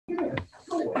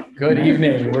Good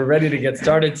evening. We're ready to get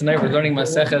started tonight. We're learning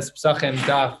Maseches Pesachim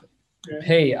Daf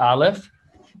Pei Aleph.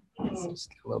 Let's just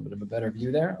get a little bit of a better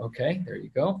view there. Okay, there you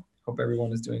go. Hope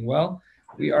everyone is doing well.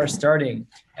 We are starting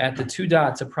at the two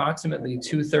dots, approximately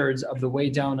 2/3 of the way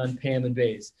down on Pei and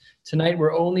Beis. Tonight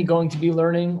we're only going to be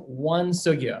learning one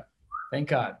sugya. Thank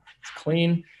God. It's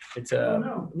clean. It's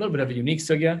a little bit of a unique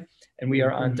sugya. And we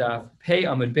are on Daf Pei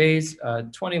Amud Beis,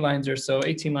 20 lines or so,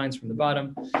 18 lines from the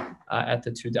bottom at the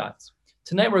two dots.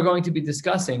 Tonight we're going to be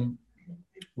discussing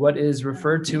what is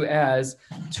referred to as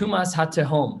Tumas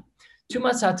HaTehom.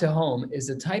 Tumas HaTehom is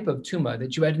a type of tuma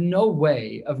that you had no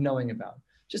way of knowing about.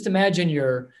 Just imagine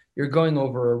you're going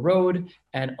over a road,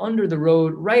 and under the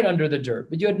road, right under the dirt,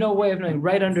 but you had no way of knowing,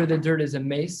 right under the dirt is a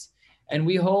mace, and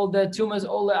we hold that tumas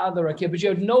ola ad l'rakeh, but you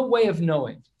had no way of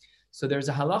knowing. So there's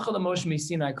a halacha l'Moshe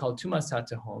Sinai called Tumas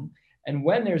HaTehom, and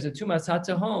when there's a Tumas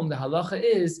HaTehom, the halacha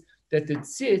is that the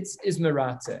tzitz is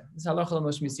meratze. This halacha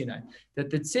l'Moshe Sinai. That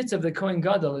the tzitz of the Kohen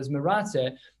Gadol is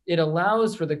meratze. It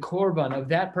allows for the korban of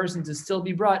that person to still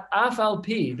be brought, af al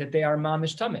pi, that they are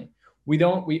mamish tameh.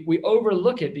 We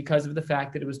overlook it because of the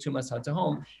fact that it was Tumas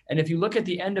HaTehom. And if you look at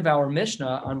the end of our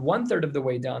Mishnah, on 1/3 of the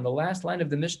way down, the last line of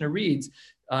the Mishnah reads,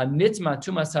 Nitzma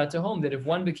Tumas HaTehom, that if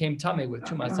one became tameh with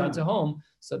Tumas HaTehom,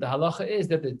 so the halacha is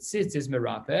that the tzitz is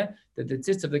merapeh, that the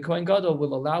tzitz of the Kohen Gadol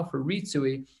will allow for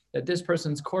ritzui, that this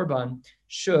person's korban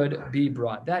should be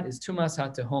brought. That is Tumas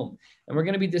HaTehom. And we're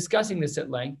going to be discussing this at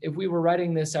length. If we were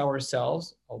writing this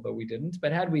ourselves, although we didn't,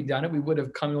 but had we done it, we would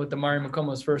have come with the Mari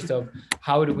Makomos first of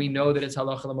how do we know that it's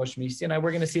halacha l'Moshe Sinai.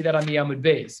 We're going to see that on the Amud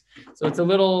Beis. So it's a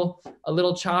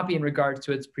little choppy in regards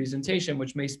to its presentation,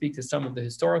 which may speak to some of the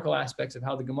historical aspects of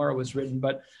how the Gemara was written,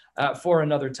 but for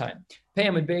another time. Pei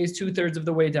Amud Beis, 2/3 of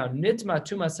the way down. Nitma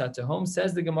Tumas HaTehom,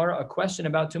 says the Gemara, a question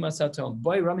about Tumas HaTehom.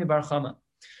 Boy, Rami Bar Chama.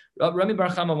 Rami Bar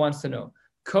Chama wants to know,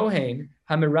 Kohen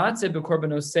hamiratze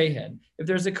bekorbanos sehen. If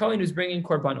there's a Kohen who's bringing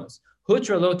korbanos,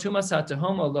 hutra lo tumas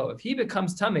hatehom o lo. If he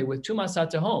becomes tameh with tumas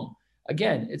hatehom,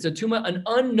 again, it's a tuma, an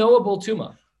unknowable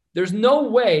tuma. There's no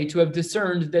way to have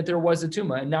discerned that there was a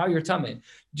tuma, and now you're tameh.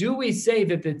 Do we say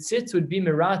that the tzitz would be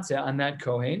miratze on that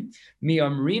Kohen? Mi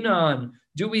amrinan.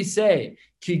 Do we say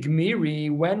ki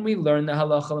gmiri, when we learn the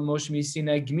halacha l'Moshe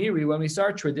Sinai gmiri, when we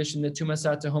start tradition that Tumas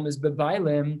HaTehom is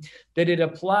bebailim, that it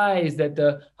applies, that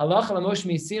the halacha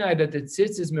l'Moshe Sinai, that the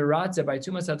tzitz is miratze by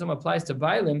Tumas HaTehom applies to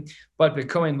bailim, but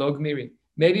bekohen lo gmiri.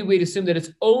 Maybe we'd assume that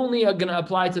it's only going to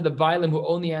apply to the bailim who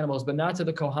own the animals, but not to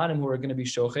the kohanim who are going to be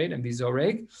shochet and be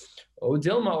zorek. O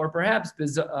dilma, or perhaps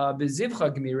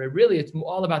bezivcha gmiri. Really, it's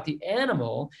all about the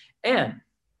animal, and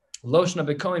Loshna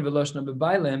bekohen v'loshna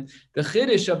bebailim. The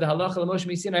chiddush of the halacha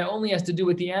l'Moshe Sinai only has to do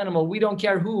with the animal. We don't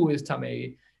care who is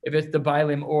tamei, if it's the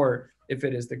bailim or if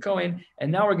it is the kohen.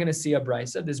 And now we're going to see a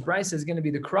brisa. This brisa is going to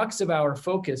be the crux of our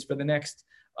focus for the next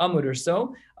amud or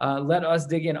so. Let us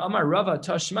dig in. Amar Rava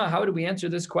Tashma. How do we answer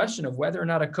this question of whether or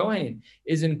not a kohen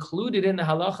is included in the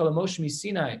halacha l'Moshe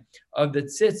Sinai of the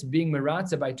tzitz being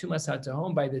meratze by Tumas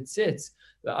HaTehom, by the tzitz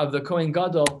of the Kohen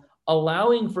Gadol,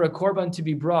 allowing for a korban to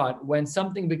be brought when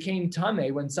something became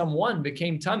tameh, when someone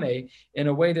became tameh in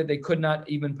a way that they could not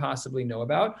even possibly know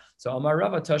about. So Amar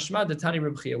Rava Tashma Datani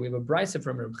Reb Chia. We have a brisa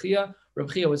from Reb Chia.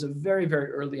 Reb Chia was a very,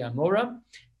 very early Amora,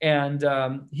 and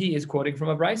he is quoting from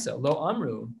a brisa. Lo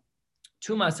Amru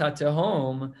Tumas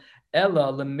HaTehom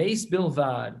Ella Lemeis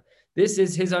Bilvad. This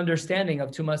is his understanding of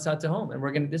Tumas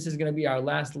HaTehom, and this is going to be our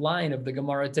last line of the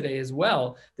Gemara today as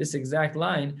well. This exact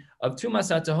line of Tumas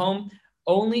HaTehom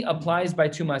only applies by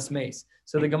Tumas Mace.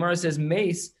 So the Gemara says,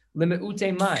 Mace,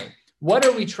 limeute mai. What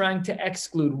are we trying to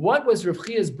exclude? What was Rav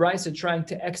Chia's brisa trying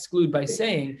to exclude by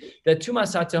saying that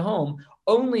Tumas HaTehom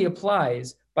only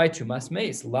applies by Tumas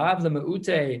Mace? Lav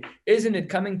limeute. Isn't it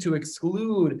coming to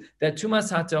exclude that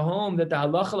Tumas HaTehom, that the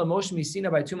halacha l'Moshe Sinai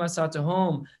by Tumas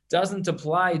HaTehom doesn't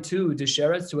apply to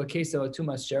sheretz, to a case of a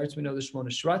Tumas sheretz? We know the Shmona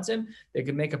Shratzim, they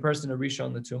could make a person a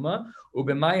Rishon l'Tuma.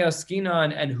 Ubemaya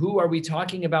skinan, and who are we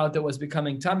talking about that was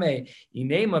becoming tameh?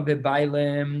 Inema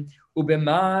bebailim.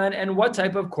 Ubeman, and what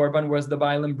type of korban was the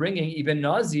bailim bringing? Even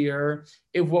nazir.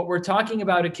 If what we're talking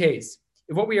about if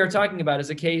what we are talking about is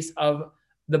a case of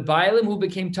the bailim who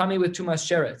became tameh with Tumas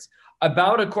sheretz,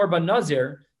 about a korban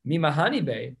nazir, mimahani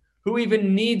be, who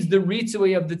even needs the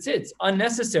ritzui of the tzitz?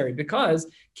 Unnecessary, because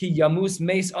ki yamus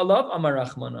meis alav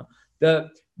amarachmana. The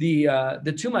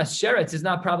Tumas sheretz is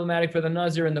not problematic for the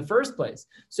nazir in the first place.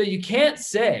 So you can't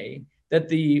say that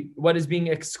what is being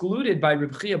excluded by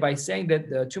Reb Chia by saying that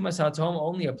the Tumas HaTehom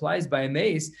only applies by a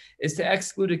mace is to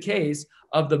exclude a case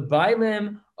of the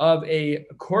bailim of a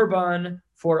korban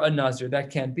for a nazir. That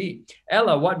can't be.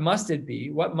 Ella, what must it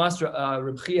be? What must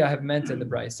Reb Chia have meant in the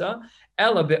brisa?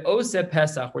 Ella be'ose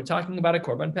Pesach. We're talking about a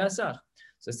korban Pesach.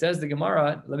 So it says the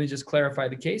Gemara, let me just clarify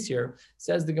the case here. It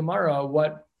says the Gemara,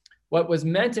 what was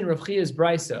meant in Rav Chia's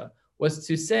brisa was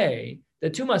to say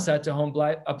that tumas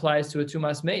hatahom applies to a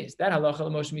tumas mace. That halacha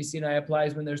l'Moshe Misinai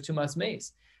applies when there's tumas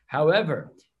mace.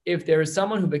 However, if there is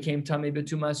someone who became tamei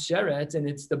b'tumas sheret and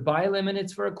it's the bailim and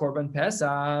it's for a korban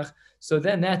pesach, so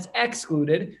then that's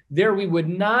excluded. There we would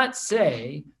not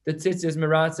say that tzitz is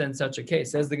miratza in such a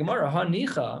case. Says the Gemara,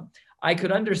 hanicha, I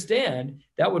could understand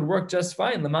that would work just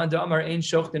fine. L'man da'amar ein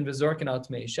shochtin v'zorkin al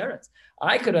tmei sheretz.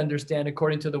 I could understand,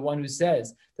 according to the one who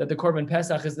says that the korban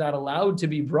pesach is not allowed to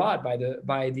be brought by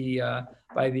the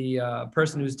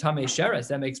person who's tamei sheretz.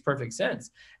 That makes perfect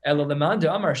sense. Ela l'man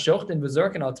da'amar shochtin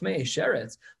v'zorkin al tmei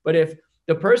sheretz. But if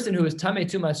the person who is tamei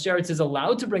tumas sheretz is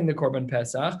allowed to bring the korban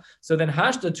pesach, so then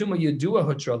hashta tuma yedua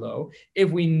hutralo.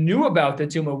 If we knew about the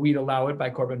tuma, we'd allow it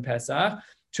by korban pesach.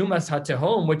 Tumas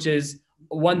hatehom, which is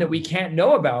one that we can't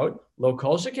know about, lo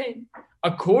kol shekain.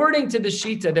 According to the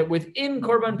shita that within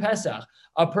korban pesach,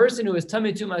 a person who is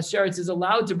tamei tumas sheretz is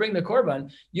allowed to bring the korban,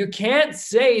 you can't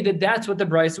say that that's what the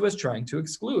brisa was trying to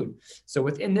exclude. So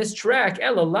within this track,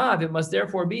 elalav, it must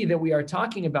therefore be that we are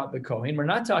talking about the kohen. We're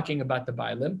not talking about the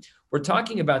bailim. We're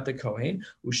talking about the kohen.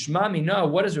 Ushma mina,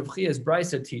 what does Rav Chia's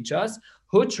brisa teach us?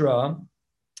 Hutra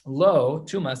lo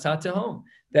tumas hatehom.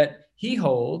 That he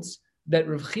holds that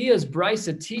Rav Chia's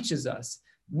brisa teaches us.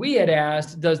 We had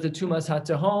asked, does the tumas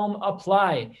hatahom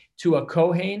apply to a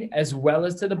kohen as well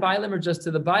as to the bailim, or just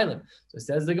to the bailim? So it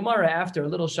says the Gemara, after a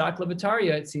little shakla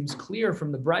v'tarya, it seems clear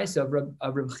from the brisa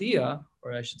of Rav Chia,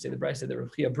 or I should say the brisa that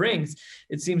Rav Chia brings,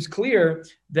 it seems clear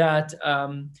that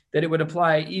that it would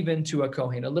apply even to a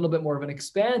kohen. A little bit more of an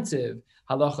expansive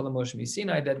halacha l'Moshe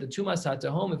Misinai, that the tumas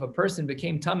hatahom, if a person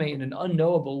became tamei in an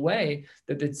unknowable way,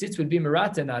 that the tzitz would be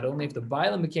mirata, not only if the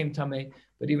bailim became tamei,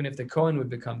 but even if the kohen would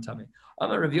become tamei.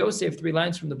 Amar Rav Yosef, 3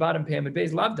 lines from the bottom, Peyamid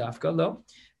Beis, lav dafka lo.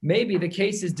 Maybe the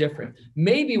case is different.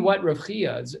 Maybe what Rav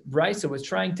Chia's brisa was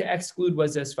trying to exclude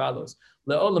was as follows.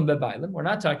 Le'olam be'bailim. We're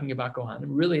not talking about kohanim.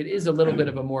 Really, it is a little bit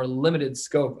of a more limited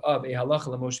scope of a halacha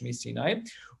l'Moshe Misinai.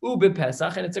 Ube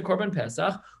pesach, and it's a korban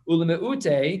pesach.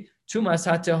 Ulemeute tumas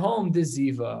hatehom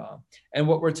deziva. And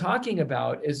what we're talking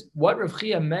about is what Rav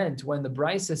Chia meant when the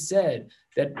brisa said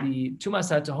that the tumas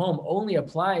hatehom only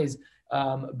applies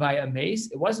by a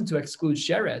mace. It wasn't to exclude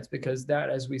sheretz, because that,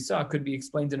 as we saw, could be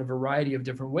explained in a variety of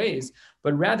different ways,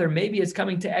 but rather maybe it's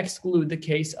coming to exclude the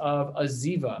case of a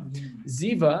ziva.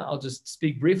 Ziva, I'll just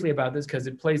speak briefly about this because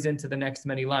it plays into the next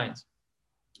many lines.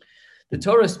 The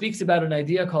Torah speaks about an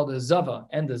idea called a zava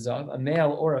and a zav, a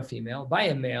male or a female. By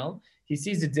a male, he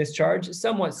sees a discharge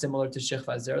somewhat similar to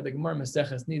shechva zer. The Gemara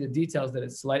Maseches need the details that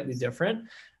it's slightly different.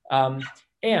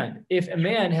 And if a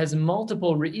man has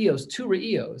multiple re'ios, 2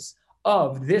 re'ios,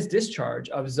 of this discharge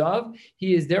of zav,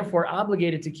 he is therefore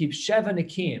obligated to keep sheva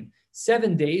nekim,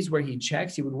 7 days where he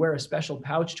checks. He would wear a special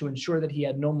pouch to ensure that he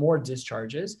had no more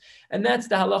discharges. And that's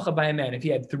the halacha by a man. If he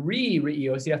had 3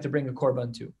 re'ios, he'd have to bring a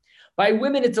korban too. By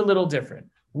women, it's a little different.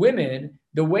 Women,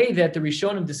 the way that the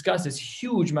Rishonim discuss this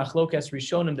huge machlokas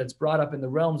Rishonim that's brought up in the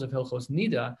realms of Hilchos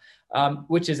Nida,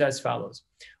 which is as follows.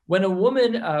 When a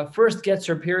woman first gets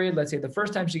her period, let's say the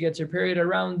first time she gets her period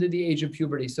around the age of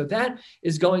puberty, so that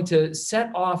is going to set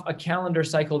off a calendar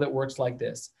cycle that works like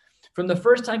this. From the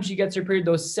first time she gets her period,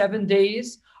 those 7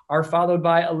 days are followed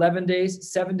by 11 days,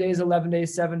 7 days, 11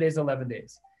 days, 7 days, 11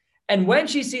 days. And when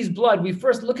she sees blood, we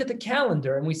first look at the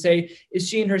calendar and we say, is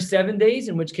she in her 7 days,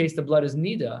 in which case the blood is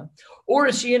nida, or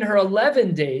is she in her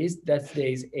 11 days, that's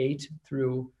days 8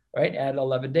 through, right, add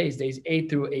 11 days, days 8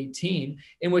 through 18,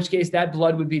 in which case that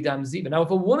blood would be dam ziva. Now,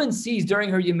 if a woman sees during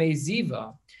her yemei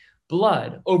ziva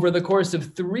blood over the course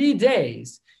of 3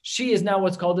 days, she is now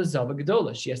what's called a zava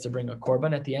gedola. She has to bring a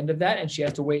korban at the end of that, and she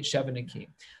has to wait sheva nekim.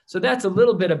 So that's a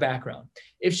little bit of background.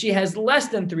 If she has less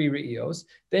than 3 re'ios,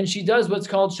 then she does what's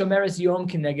called shomeres yom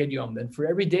keneged yom. Then for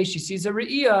every day she sees a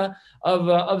re'iyah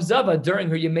of zava during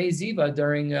her yemei ziva,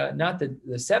 during not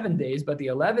the 7 days, but the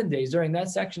 11 days, during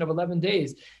that section of 11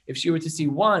 days, if she were to see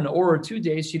 1 or 2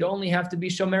 days, she'd only have to be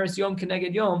shomeres yom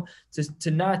keneged yom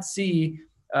to not see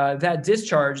that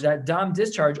discharge, that dam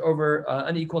discharge over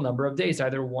an equal number of days,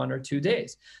 either 1 or 2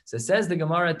 days. So it says the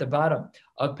Gemara at the bottom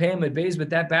of Peyamid Beis. With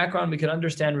that background, we can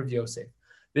understand Rav Yosef.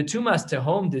 The tumas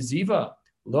tehom de ziva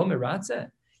lo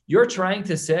miratze. You're trying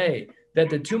to say that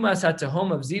the tumas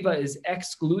hatehom of ziva is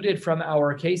excluded from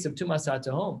our case of tumas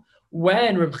hatehom,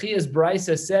 when Rav Chia's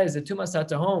brisa says that tumas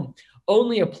hatehom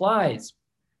only applies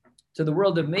to the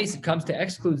world of mace, it comes to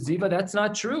exclude ziva. That's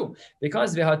not true,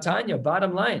 because v'hatanya,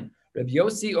 bottom line, Rabbi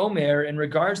Yossi Omer, in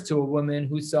regards to a woman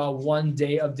who saw 1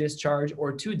 day of discharge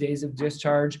or 2 days of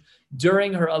discharge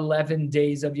during her 11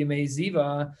 days of Yemei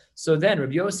Ziva, so then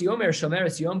Rabbi Yossi Omer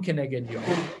shomeres yom keneged yom.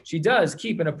 She does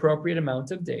keep an appropriate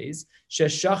amount of days.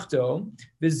 Sheshachto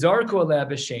v'zarko aleh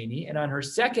b'sheni, and on her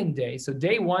second day, so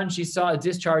day 1 she saw a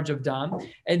discharge of dam,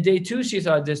 and day 2 she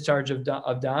saw a discharge of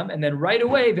dam, and then right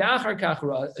away v'achar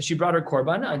kach she brought her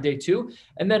korban on day 2,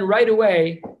 and then right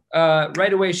away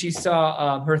she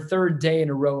saw her third day in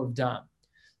a row of dam.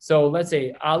 So let's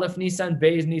say Aleph Nisan,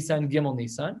 Beis Nisan, Gimel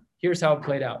Nisan. Here's how it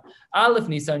played out. Aleph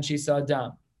Nisan, she saw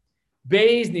dam.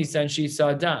 Beis Nisan, she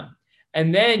saw dam.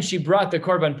 And then she brought the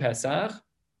Korban Pesach.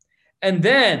 And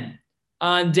then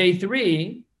on day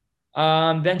 3,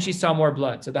 then she saw more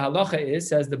blood. So the halacha is,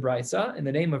 says the Braisa, in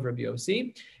the name of Rabbi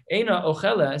Yossi, Eina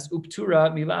ocheles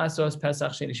uptura milasos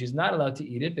pesach sheni. She's not allowed to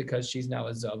eat it because she's now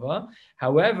a zava.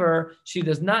 However, she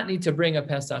does not need to bring a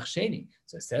pesach sheni.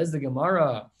 So says the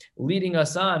Gemara, leading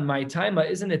us on, my taima,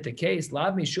 isn't it the case?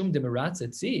 Lav mishum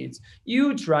demiratzet seeds.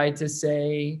 You tried to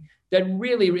say that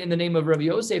really, in the name of Rabbi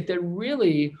Yosef, that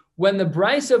really, when the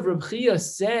Braisa of Reb Chia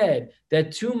said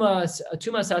that tumas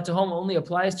hatahom only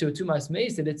applies to a tumas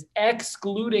meis, that it's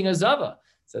excluding a zava.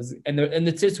 Says, and the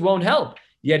tzitz won't help.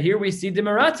 Yet here we see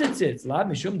demiratzet tzitz. Lab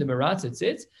mishum demiratzet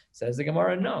tzitz. Says the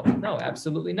Gemara, no,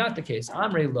 absolutely not the case.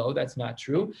 Amrei lo, that's not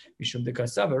true. Mishum de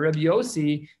kasava. Rabbi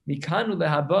Yossi mikanu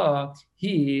lehaba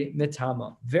hi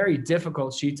netama. Very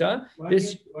difficult shita. Why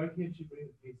can't she bring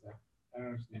the Pesach? I don't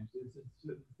understand. It's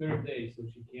the third day, so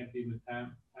she can't be with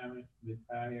time and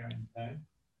time.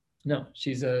 No,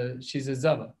 she's a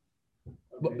zava.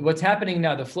 Okay. What's happening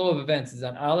now? The flow of events is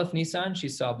on Aleph Nisan, she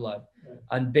saw blood. Right.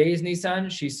 On Beis Nisan,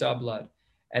 she saw blood.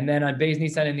 And then on Beis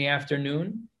Nisan in the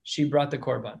afternoon, she brought the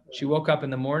korban. She woke up in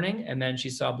the morning and then she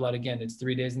saw blood again. It's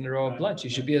 3 days in a row of blood. She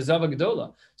should be a Zava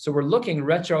Gdola. So we're looking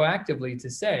retroactively to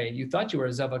say, you thought you were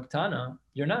a Zava Ktana.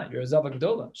 You're not. You're a Zava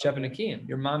Gdola. Sheva Nekiim.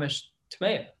 You're Mamish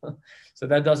Tmeya. So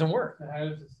that doesn't work. So how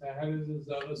does a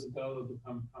Zava Gdola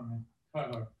become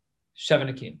Tahor?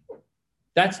 Sheva Nekiim.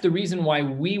 That's the reason why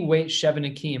we wait Sheva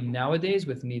Nekiim nowadays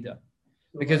with Nida.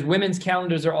 Because women's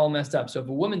calendars are all messed up. So if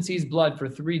a woman sees blood for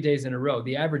 3 days in a row,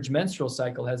 the average menstrual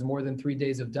cycle has more than 3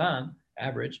 days of dam,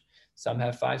 average. Some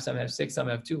have 5, some have 6, some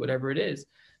have 2, whatever it is.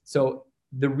 So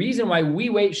the reason why we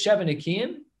wait Sheva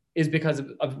Nekiim is because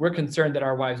of we're concerned that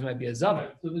our wives might be a Zava.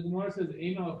 Right. So the Gemara says,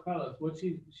 Eino Chalas, what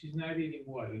she's not eating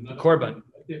what? Korban.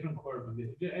 A different Korban.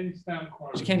 Any style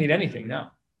Korban. She can't eat anything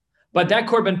now. But that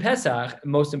Korban Pesach,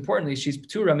 most importantly, she's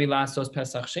Ptura Milasos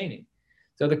Pesach Sheni.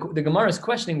 So the Gemara is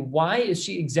questioning, why is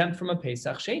she exempt from a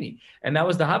Pesach Sheni? And that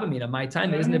was the Havamina. My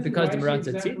time, isn't it because the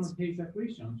Meratzat Tzitz?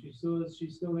 She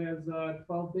still has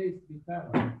 12 days to be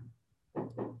Tahor.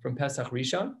 From Pesach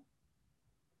Rishon?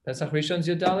 Pesach Rishon's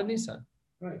Yodalad Nisan.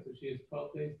 Right, so she has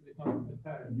 12 days to become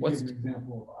Tahor. What's the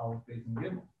example of Aleph, Beis, and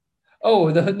Gimel? Oh,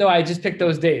 no, I just picked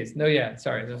those days. No, yeah,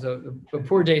 sorry. Those are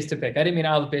poor days to pick. I didn't mean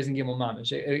Aleph, Beis, and Gimel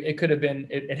Mamish. It could have been,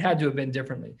 it had to have been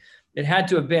differently. It had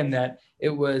to have been that it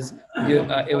was Yud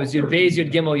Beis,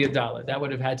 Yud Gimel, Yud Dalet. That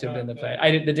would have had to have been the play.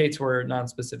 The dates were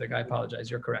non-specific. I apologize.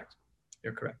 You're correct.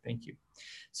 Thank you.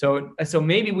 So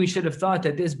maybe we should have thought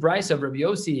that this Braisa of Rabbi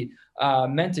Yossi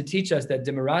meant to teach us that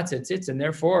Demiratzet tzitz, and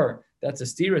therefore that's a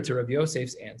stira to Rabbi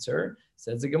Yosef's answer.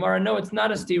 Says the Gemara, no, it's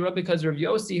not a stira because Rabbi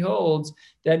Yossi holds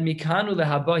that mikanu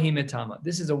lehabahi metama.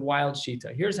 This is a wild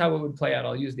shita. Here's how it would play out.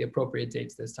 I'll use the appropriate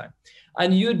dates this time.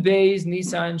 On Yud Beis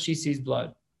Nisan, she sees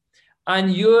blood. On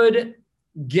Yud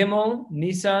Gimel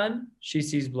Nisan, she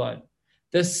sees blood.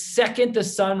 The second the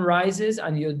sun rises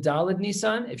on Yud Daled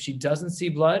Nisan, if she doesn't see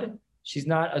blood, she's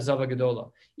not a Zava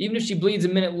Gedola. Even if she bleeds a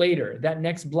minute later, that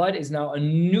next blood is now a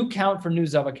new count for new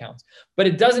Zava counts. But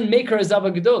it doesn't make her a Zava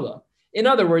Gedola. In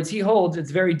other words, he holds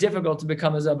it's very difficult to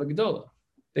become a Zava Gedola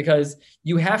because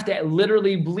you have to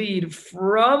literally bleed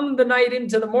from the night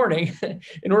into the morning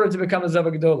in order to become a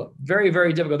Zava Gedola. Very,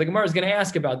 very difficult. The Gemara is going to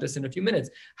ask about this in a few minutes.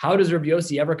 How does Rabbi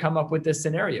Yossi ever come up with this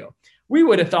scenario? We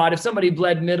would have thought if somebody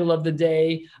bled middle of the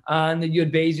day on the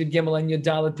Yud Beis, Yud Gimel, and Yud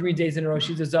Dalet 3 days in a row,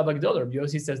 she's a Zava Gedola. Rabbi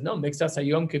Yossi says, no, mixas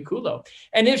hayom kekulo.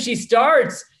 And if she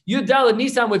starts Yud Dalet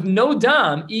Nisan with no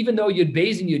dam, even though Yud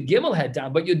Beis and Yud Gimel had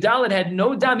dam, but Yud Dalet had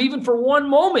no dam even for one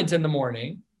moment in the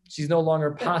morning, she's no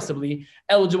longer possibly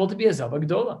eligible to be a Zava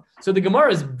Gedola. So the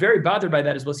Gemara is very bothered by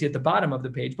that, as we'll see at the bottom of the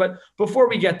page. But before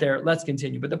we get there, let's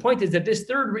continue. But the point is that this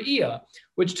third Re'iyah,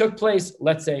 which took place,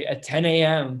 let's say, at 10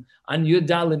 a.m. on Yud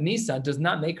Daled Nisan, does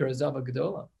not make her a Zava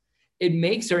Gedola. It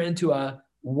makes her into a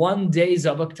 1 day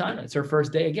Zava Ktana. It's her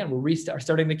first day again. We'll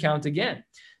starting the count again.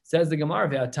 Says the Gemara,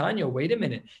 Ve'atanya, wait a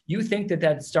minute. You think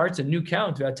that starts a new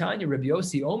count. Ve'atanya, Rabbi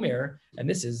Yossi Omer, and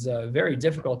this is very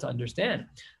difficult to understand.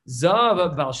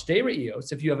 Zav bal shtei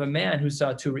re'iyos, if you have a man who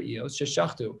saw 2 re'iyos,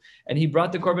 sheshachtu, and he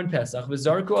brought the korban pesach,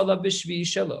 v'zarku alav b'shvi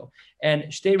shelo, and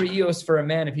shtei re'iyos for a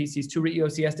man, if he sees 2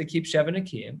 re'iyos, he has to keep sheva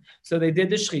nekim. So they did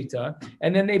the shchita,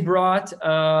 and then they brought,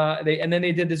 and then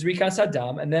they did the zrikas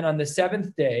hadam, and then on the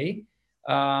 7th day,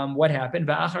 what happened?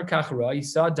 Va'achar kachra, he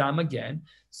saw dam again,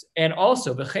 and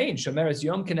also v'chein shomeres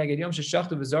yom keneged yom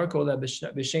sheshachtu v'zarku alav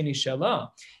b'sheni shela.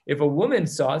 If a woman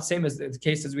saw it, same as the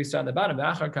case as we saw on the bottom,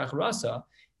 va'achar kachrasa,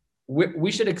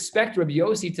 we should expect Rabbi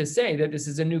Yossi to say that this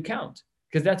is a new count,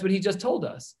 because that's what he just told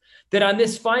us, that on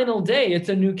this final day, it's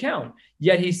a new count.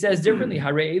 Yet he says differently,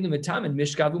 Harei elu mitamin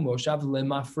mishkavu moshav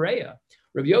lemafreya.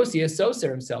 Rabbi Yossi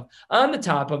associated himself. On the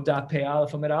top of Daf Pei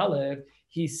Aleph Amud Aleph,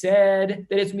 he said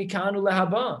that it's mikanu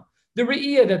lehaba. The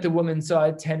re'iyah that the woman saw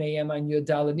at 10 a.m. on Yud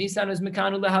Daled Nisan is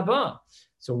mikanu lehaba.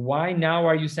 So why now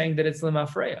are you saying that it's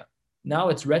lemafreya? Now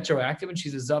it's retroactive and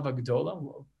she's a zava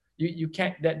gdola? You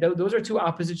can't, those are two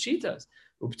opposite shitas.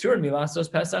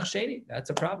 That's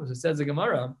a problem. So it says the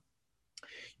Gemara,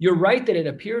 you're right that it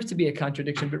appears to be a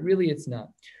contradiction, but really it's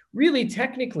not. Really,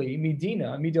 technically,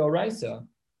 Medina, Midoraisa,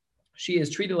 she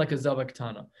is treated like a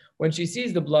Zavaktana. When she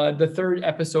sees the blood, the 3rd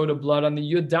episode of blood on the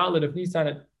Yud Dalet of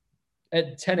Nisan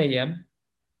at 10 a.m.,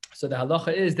 so the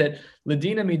halacha is that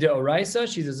Ladina Midoraisa,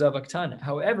 she's a Zavaktana.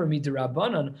 However,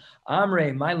 Midirabanan,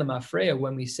 Amre Mailam Afreya,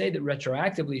 when we say that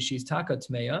retroactively she's Taka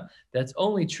Tmeya, that's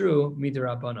only true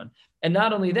Midirabanan. And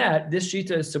not only that, this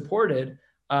Shita is supported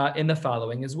in the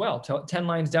following as well. 10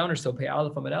 lines down or so, Pei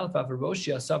Aleph Amud Aleph, Rav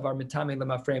Oshia Savar Mitame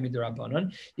Lemafreya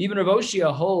Midirabanan. Even Rav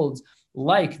Oshia holds,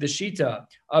 like the Shita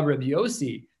of Rabbi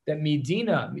Yossi, that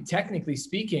Medina, technically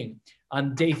speaking,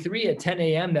 on day 3 at 10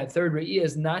 a.m., that 3rd re'iyah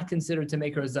is not considered to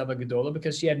make her a Zava Gedola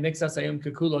because she had Mixas Ayom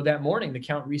Kekulo that morning. The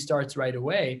count restarts right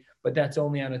away, but that's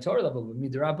only on a Torah level. With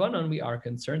Midrabanan, we are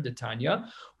concerned. The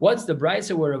Tanya, what's the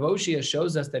Brisa where Rav Oshia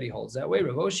shows us that he holds that way?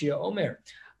 Rav Oshia Omer,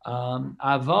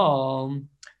 Aval,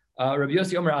 Rabbi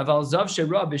Yossi Omer, Aval Zav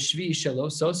Shera B'Shvi Shelo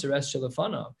Soseres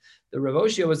Shelafanav. The Rav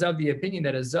Oshia was of the opinion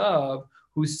that a Zav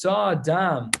who saw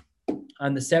Dam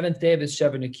on the 7th day of his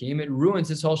Sheva Nakim, it ruins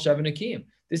his whole Sheva Nakim.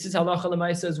 This is halacha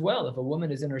l'maisa as well. If a woman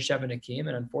is in her Sheva Nakim,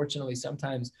 and unfortunately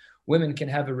sometimes women can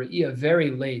have a re'iyah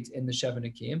very late in the Sheva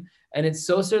Nakim, and it's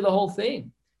soser the whole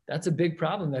thing. That's a big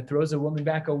problem. That throws a woman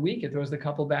back a week. It throws the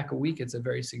couple back a week. It's a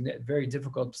very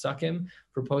difficult psakim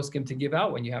for poskim to give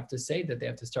out when you have to say that they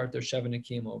have to start their Sheva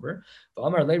Nakim over.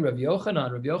 Amar le Rav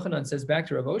Yochanan says back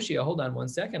to Rav Oshia, hold on one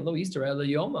second. Lo Yisrael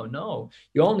yomo. No,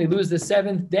 you only lose the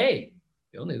 7th day.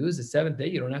 You only lose the 7th day.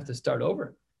 You don't have to start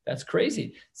over. That's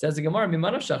crazy. Says the Gemara,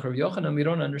 Mimanavshach, Rav Yochanan, we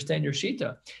don't understand your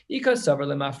shita. If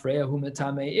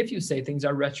you say things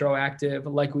are retroactive,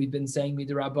 like we've been saying,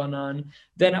 midirabanan,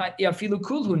 then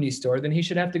then he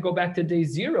should have to go back to day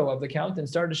 0 of the count and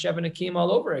start a Sheva Nakim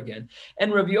all over again.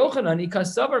 And Rav Yochanan,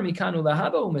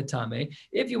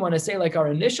 if you want to say like our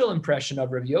initial impression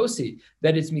of Rav Yossi,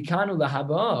 that it's mikanu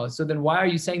lahaba, so then why are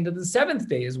you saying that the 7th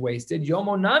day is wasted?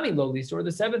 Yomo nami lo listor,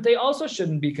 the 7th day also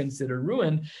shouldn't be considered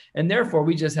ruined, and therefore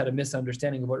we just had a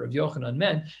misunderstanding of what Rav Yochanan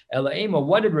meant. Elaima,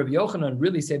 what did Rav Yochanan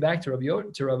really say back to Rav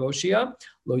Oshia?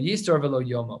 Lo yistor velo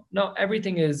yomo. No,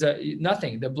 everything is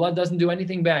nothing. The blood doesn't do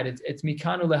anything bad. It's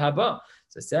mikanu lehaba.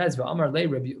 So it says, V'amar le,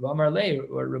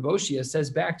 or Rav Oshia says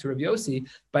back to Rav Yossi,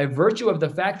 by virtue of the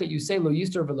fact that you say lo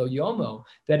yistor velo yomo,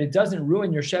 that it doesn't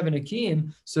ruin your Sheva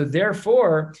Nakim, so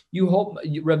therefore you hold,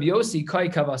 Rav Yossi kai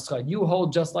kavascha, you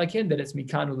hold just like him that it's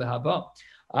mikanu lehaba.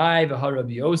 But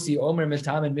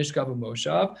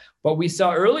we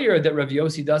saw earlier that Rav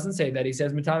Yossi doesn't say that. He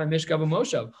says Mitam and Mishkav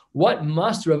Moshav. What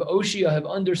must Rav Oshia have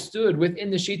understood within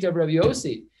the sheet of Rav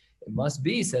Yossi? It must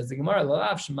be, says the Gemara,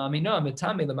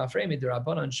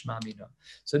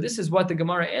 so this is what the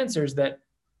Gemara answers, that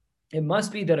it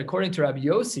must be that according to Rav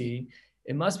Yossi,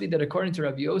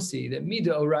 that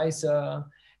Mida Oraisa,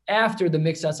 after the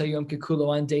Mixas Hayom Kekulo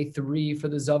on day 3 for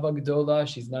the Zava Gdola,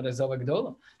 she's not a Zava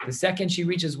Gdola. The second she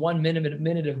reaches 1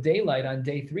 minute of daylight on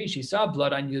day 3, she saw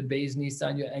blood on Yud Beis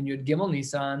Nisan and Yud Gimel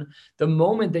Nisan. The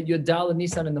moment that Yud Daled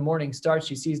Nisan in the morning starts,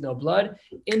 she sees no blood.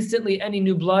 Instantly, any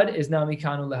new blood is now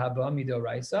Mikanu Lehaba,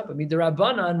 Midoraisa. But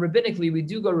Midirabanan, rabbinically, we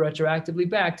do go retroactively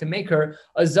back to make her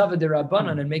a Zava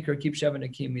Dirabanan and make her keep Sheva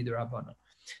Nakim Midirabanan.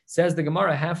 Says the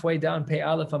Gemara halfway down, Pei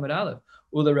Aleph Amud Aleph.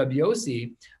 Ula Rabbi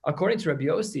Yossi, according to Rabbi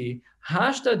Yossi,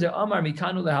 Hashta de Amar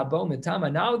Mikanu lehabo mitama.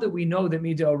 Now that we know that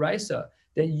Mida Oraisa,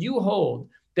 that you hold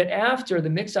that after the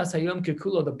Mixas Hayom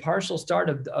Kekulo, the partial start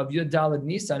of Yud Daled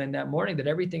Nisan in that morning, that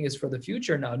everything is for the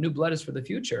future now, new blood is for the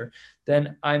future,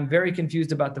 then I'm very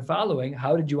confused about the following.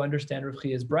 How did you understand Rav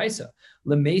Chia's brisa?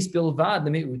 Lemeis bilvad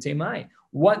lemeute mai.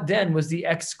 What then was the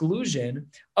exclusion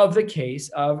of the case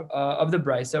of the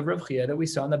brisa of Rav Chia that we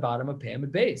saw on the bottom of Pam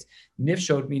and Beis?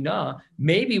 Nifshot mina.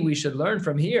 Maybe we should learn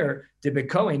from here. Maybe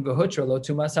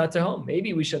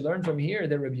we should learn from here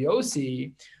that Rabbi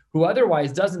Yossi, who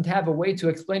otherwise doesn't have a way to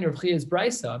explain Rav Chia's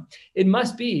brisa, it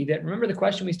must be that, remember the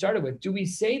question we started with, do we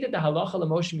say that the halacha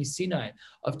l'Moshe Sinai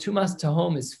of Tumas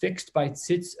Tahom is fixed by the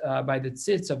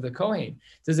tzitz of the Kohen?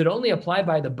 Does it only apply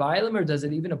by the Bailim, or does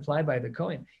it even apply by the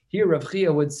Kohen? Here Rav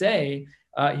Chia would say,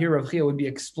 Rav Chia would be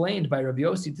explained by Rav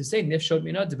Yossi to say, Nifshot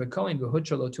minot Kohen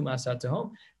v'hutra lo tumas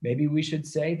tahom. Maybe we should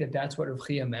say that that's what Rav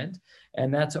Chia meant,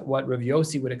 and that's what Rav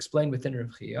Yossi would explain within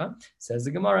Rav Chia. Says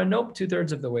the Gemara, nope,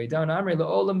 2/3 of the way down. Amrei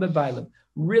la'olam be'bailim.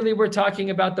 Really, we're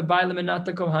talking about the Bailim and not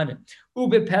the Kohanim.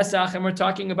 Ube Pesach, and we're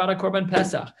talking about a Korban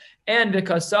Pesach. And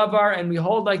because Savar, and we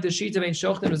hold like the sheet of Ein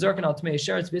Shochtim, Zerkan al Tmei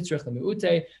Sheretz Bitzrich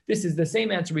Lemeute. This is the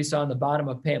same answer we saw on the bottom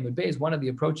of Pei Amud Beis, one of the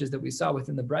approaches that we saw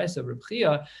within the Brisa of Rav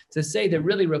Chia, to say that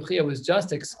really Rav Chia was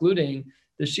just excluding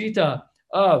the shita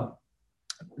of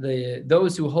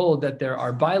those who hold that there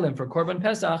are Bailim for Korban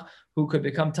Pesach who could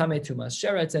become Tamei Tumas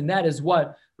Sheretz, and that is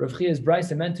what Rav Chia's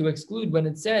brisa meant to exclude when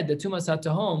it said that Tumas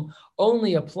HaTahom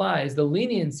only applies, the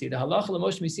leniency, the halacha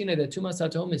l'Moshe Sinai, that Tumas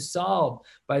HaTahom is solved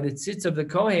by the tzitz of the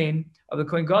Kohen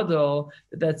Gadol,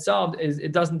 that's solved,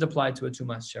 it doesn't apply to a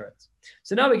Tumas Sheretz.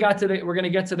 So now we're going to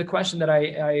get to the question that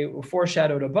I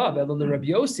foreshadowed above. Rabbi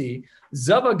Yossi,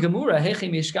 Zava Gemura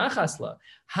Hechim Yishkachasla.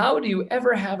 How do you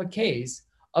ever have a case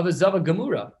of a Zava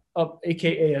Gemura,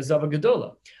 aka a Zava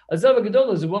Gedola? A Zava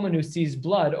Gedola is a woman who sees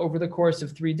blood over the course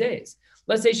of 3 days.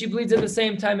 Let's say she bleeds at the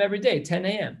same time every day, 10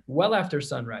 a.m., well after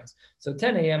sunrise. So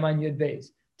 10 a.m. on Yud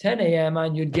Beis, 10 a.m.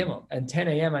 on Yud Gimel, and 10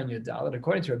 a.m. on Yud Dalet.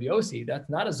 According to Rabbi Yossi, that's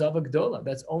not a Zava Gedola.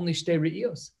 That's only Shtei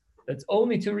Re'iyos. That's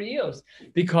only 2 Re'iyos.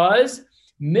 Because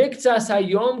Miktzas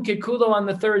Hayom Kekulo on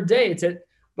the 3rd day, it's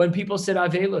when people sit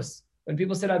Avelus. When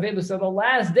people sit Avelus, so the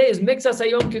last day is Miktzas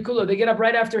Hayom Kekulo. They get up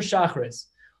right after Shachris.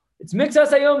 It's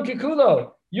Miktzas Hayom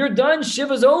Kekulo. You're done.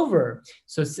 Shiva's over.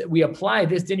 So we apply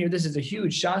this din here. This is a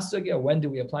huge shasugya. When do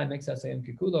we apply Miktzas Hayom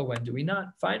Kekulo? When do we not?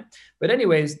 Fine. But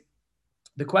anyways,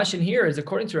 the question here is,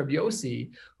 according to Rabbi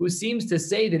Yossi, who seems to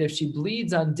say that if she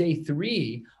bleeds on day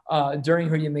 3 during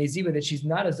her Yemei Ziva, that she's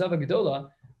not a Zava Gedola,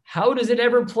 how does it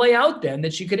ever play out then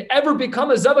that she could ever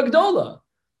become a Zava Gedola?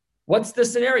 What's the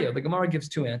scenario? The Gemara gives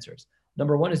 2 answers.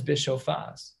 Number 1 is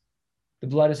Bishofas. The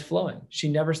blood is flowing. She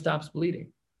never stops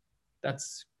bleeding.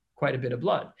 That's quite a bit of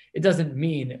blood. It doesn't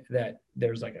mean that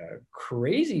there's like a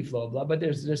crazy flow of blood, but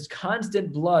there's this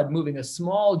constant blood moving, a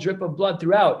small drip of blood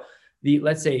throughout the,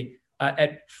 let's say,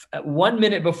 at 1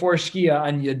 minute before Shkia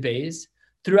on Yud Beis,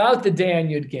 throughout the day on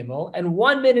Yud Gimel, and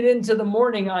 1 minute into the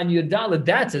morning on Yud Dalet.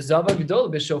 That's a Zava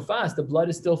Gedola B'Shofas. The blood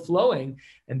is still flowing,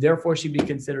 and therefore she'd be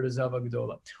considered a Zava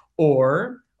Gedola.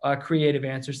 Or a creative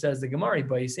answer says the Gemara,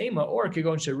 Ba'isema, or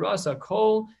Kigon Sherasa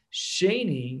Kol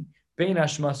Sheni Bein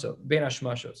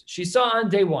Hashmashos. She saw on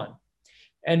day 1,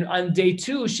 and on day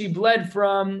 2 she bled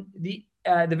from the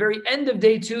very end of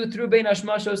day 2 through Bein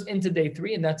Hashmashos into day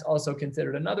 3, and that's also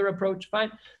considered another approach.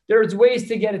 Fine. There's ways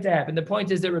to get it to happen. The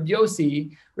point is that Rabbi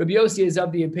Yossi is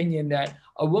of the opinion that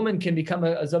a woman can become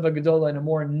a Zava Gedola in a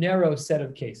more narrow set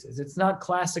of cases. It's not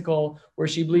classical where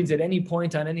she bleeds at any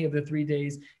point on any of the 3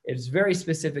 days. It's very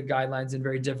specific guidelines and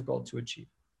very difficult to achieve.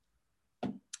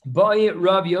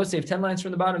 Rav Yosef, 10 lines from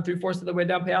the bottom, 3/4 of the way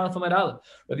down.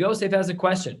 Rav Yosef has a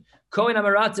question. Kohen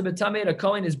Amaratze b'tamid, a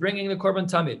Kohen is bringing the Korban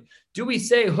Tamid. Do we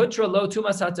say Hutra lo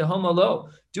tumas hatahom lo?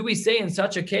 Do we say in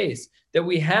such a case that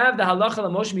we have the halacha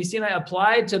l'Moshe Sinai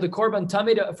applied to the Korban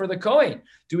Tamid for the Kohen?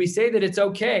 Do we say that it's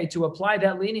okay to apply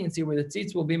that leniency where the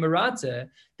tzitz will be maratze,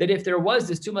 that if there was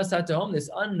this tumas hatahom,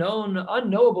 this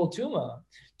unknowable tuma,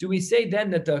 do we say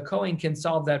then that the Kohen can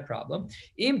solve that problem?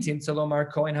 Imtin salomar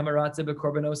Kohen hamaratze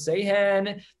b'korbanos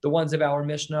sehen, the ones of our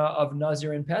Mishnah of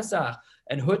Nazir and Pesach,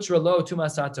 and Hutra lo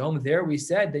tumas hatahom. There we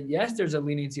said that yes, there's a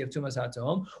leniency of tumas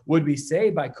hatahom. Would we say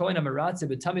by Kohen hamaratze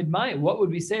b'tamid mai? What would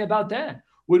we say about that?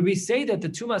 Would we say that the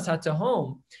tumas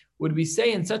hatahom? Would we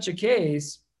say in such a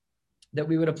case that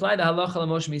we would apply the halacha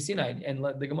l'Moshe Sinai? And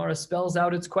the Gemara spells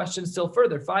out its question still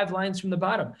further, 5 lines from the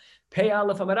bottom. Pei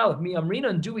Aleph Amar Aleph. Mi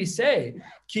Amrinan, do we say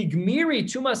ki gmiri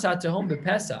tumas hatahom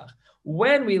b'Pesach?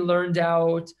 When we learned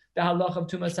out the halacha of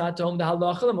tumas hatahom, the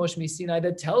halacha l'Moshe Sinai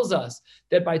that tells us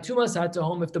that by tumas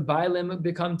hatahom, if the bailim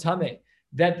become tameh,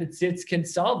 that the tzitz can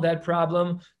solve that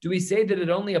problem? Do we say that it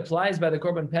only applies by the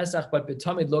Korban Pesach, but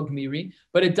betamid lo gmiri,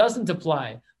 but it doesn't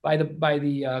apply by the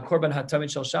Korban Hatamid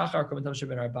Shel Shachar, Korban Tamid Shel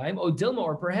Ben Arbaim, O Dilma,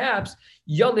 or perhaps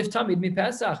Yalif Tamid Mi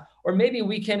Pesach, or maybe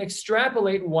we can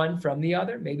extrapolate one from the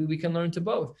other. Maybe we can learn to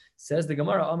both. Says the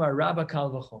Gemara, Amar Rabba Kal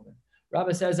V'chomer.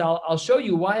 Rabba says, I'll show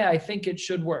you why I think it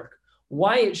should work.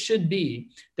 Why it should be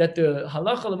that the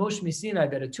halacha l'moshe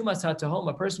misinai, that a tumas hatahom,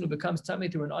 a person who becomes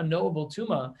tamei through an unknowable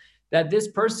tuma, that this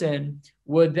person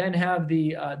would then have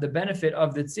the benefit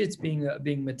of the tzitz being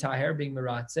metaher, being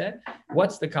meratzeh.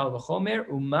 What's the kal v'chomer?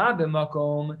 Uma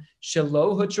b'makom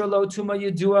shelo hutralo tuma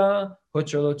yedua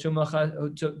hutralo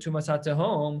tumas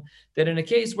hatahom. That in a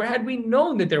case where had we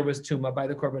known that there was tuma by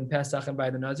the korban pesach and by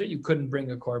the nazir, you couldn't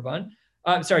bring a korban.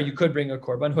 You could bring a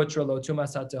korban. Hutralo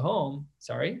tumas hatahom.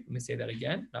 Sorry, let me say that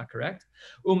again. Not correct.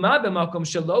 Uma b'makom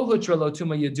shelo hutralo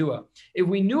tuma yedua. If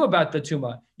we knew about the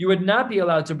tuma, you would not be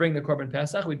allowed to bring the korban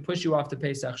pesach. We'd push you off to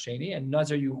Pesach Sheni, and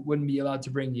nazir you wouldn't be allowed to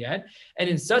bring yet. And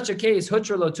in such a case,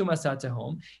 hutralo tumas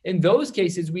hatahom. In those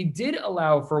cases, we did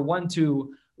allow for one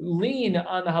to lean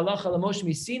on the halacha l'moshe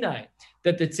misinai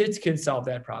that the tzitz can solve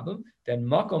that problem. Then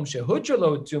makom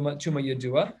shehutralo tuma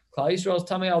yedua. Klal Yisrael is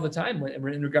tamei all the time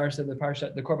in regards to the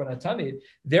parsha, the korban hatamid.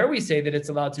 There we say that it's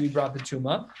allowed to be brought to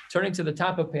tuma. Turning to the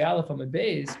top of Pe'alef Amud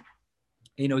Beis,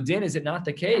 din, is it not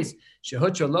the case?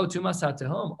 Shehutralo tumas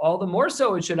hatahom. All the more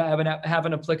so it should have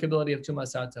an applicability of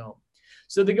tumas hatahom.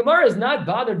 So the Gemara is not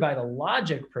bothered by the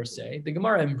logic per se. The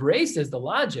Gemara embraces the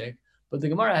logic, but the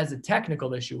Gemara has a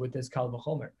technical issue with this kal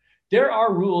v'chomer. There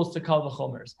are rules to kal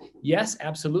v'chomers. Yes,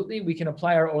 absolutely, we can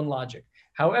apply our own logic.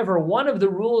 However, one of the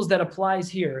rules that applies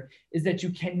here is that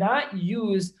you cannot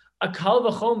use a kal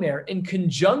v'chomer in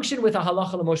conjunction with a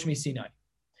halacha l'moshe misinai.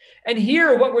 And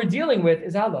here, what we're dealing with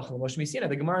is halacha l'moshe misinai.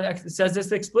 The Gemara says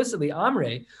this explicitly.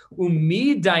 Amre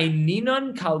umi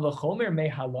daininon kal v'chomer me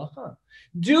halacha.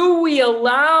 Do we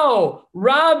allow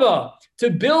Rabbah to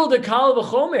build a kal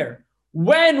v'chomer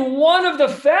when one of the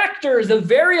factors, the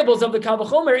variables of the kal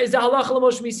v'chomer is the halacha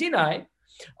l'moshe misinai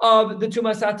of the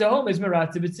tumas hatahom is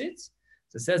meratze b'tzitz?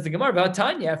 So says the Gemara about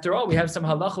Tanya. After all, we have some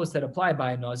halachos that apply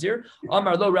by a nazir.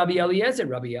 Amar lo Rabbi Eliezer.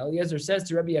 Rabbi Eliezer says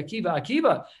to Rabbi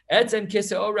Akiva, etzem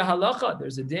kiseora halacha.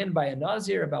 There's a din by a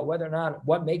nazir about whether or not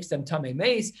what makes them tamei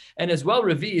meis, and as well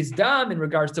revi is dam in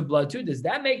regards to blood too. Does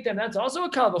that make them? That's also a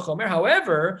kal v'chomer.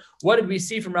 However, what did we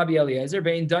see from Rabbi Eliezer?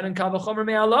 Bein done in kal v'chomer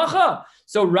me halacha.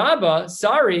 So Rabbah,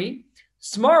 sorry,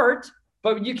 smart.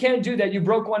 But you can't do that. You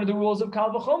broke one of the rules of kal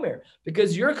v'chomer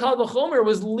because your kal v'chomer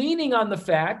was leaning on the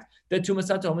fact that tumas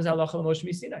hatahom is halacha l'moshe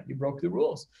misinai. You broke the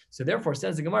rules. So therefore,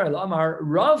 says the Gemara, Amar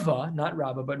Rava, not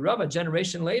Rava, but Rava,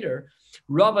 generation later,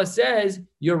 Rava says,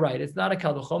 you're right. It's not a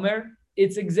kal v'chomer.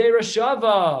 It's a gzeira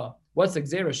shava. What's a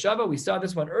gzeira shava? We saw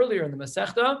this one earlier in the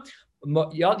Masechta.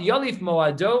 Yalif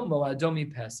moado mi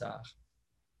pesach.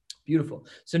 Beautiful.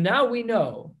 So now we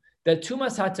know that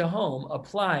tumas hatahom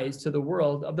applies to the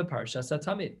world of the Parshas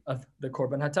Hatamid, of the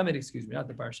Korban Hatamid, not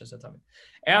the Parshas Hatamid.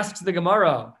 Asks the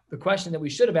Gemara the question that we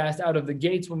should have asked out of the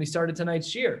gates when we started tonight's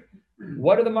shir.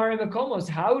 What are the Marim Makomos?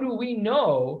 How do we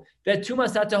know that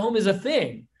tumas hatahom is a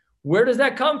thing? Where does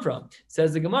that come from?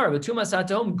 Says the Gemara, but tumas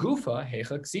hatahom gufa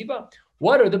hecha ksiva.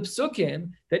 What are the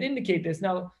psukim that indicate this?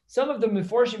 Now, some of the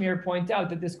Meforshim here point out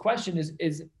that this question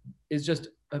is just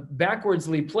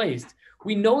backwardsly placed.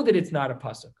 We know that it's not a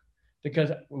pasuk,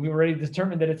 because we already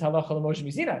determined that it's halacha l'moshe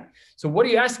misinai. So what are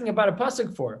you asking about a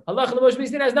pasuk for? Halacha l'moshe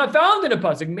misinai is not found in a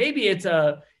pasuk. Maybe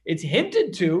it's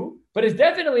hinted to, but it's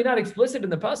definitely not explicit in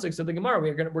the pasuk. So the Gemara,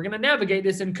 we're gonna navigate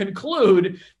this and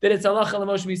conclude that it's halacha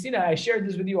l'moshe misinai. I shared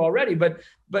this with you already, but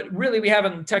really we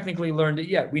haven't technically learned it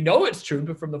yet. We know it's true,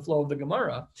 but from the flow of the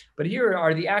Gemara. But here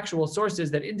are the actual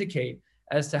sources that indicate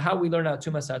as to how we learn out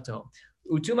tumas hatahom.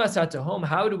 Utumas hatahom,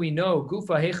 how do we know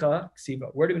gufa hecha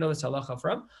ksiva? Where do we know this halacha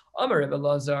from? Amar Rebbe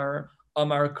Lazar,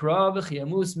 Amar Krav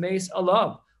chiyamus meis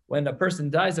alav. When a person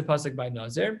dies, a pasuk by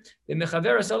nazir,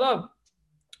 b'mechaveres alav.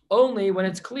 Only when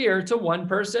it's clear to one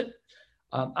person.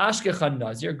 Ashkechan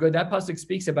nazir. Good. That pasuk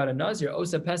speaks about a nazir.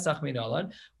 Osa pesach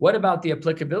minalan. What about the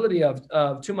applicability of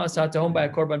tumas hatahom by a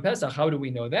korban pesach? How do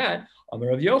we know that? Amar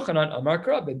Rav Yochanan, Amar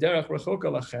Krav b'derech rechoka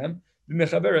lachem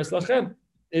b'mechaveres lachem.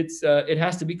 It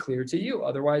has to be clear to you,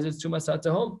 otherwise it's tumas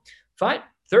hatahom. Fine.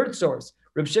 Third source,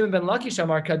 Reb Shimon ben Lakish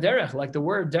Amar Kaderech, like the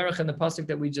word derech in the pasuk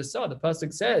that we just saw. The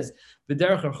pasuk says,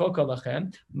 "V'derech rechoka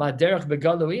lachem, ma derech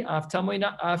begalui, af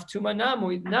tuma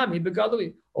nami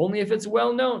begalui." Only if it's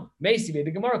well known. Meisive.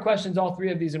 The Gemara questions all three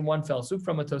of these in one fell swoop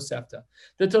from a Tosefta.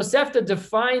 The Tosefta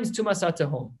defines tumas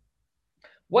hatahom.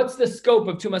 What's the scope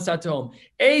of tumas hatahom?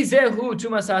 Ezehu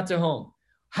tumas hatahom.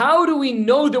 How do we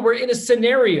know that we're in a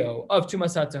scenario of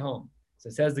tumas hatahom? So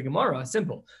it says the Gemara,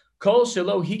 simple. Kol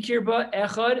shelo hikir ba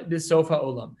echad b'sof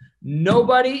ha'olam.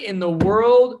 Nobody in the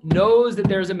world knows that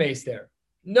there's a mace there.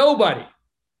 Nobody.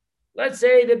 Let's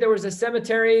say that there was a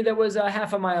cemetery that was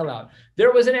half a mile out.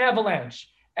 There was an avalanche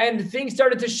and things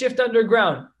started to shift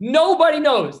underground. Nobody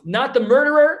knows. Not the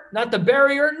murderer, not the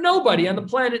barrier. Nobody on the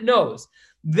planet knows.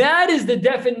 That is the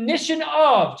definition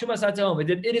of Tumas HaTahom.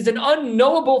 It is an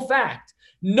unknowable fact.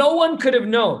 No one could have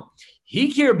known.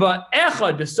 Hikir ba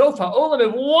echad b'sof ha'olam.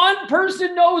 If one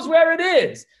person knows where it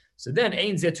is, so then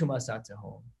ein zeh Tumas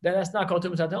HaTahom. Then that's not called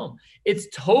Tumas HaTahom. It's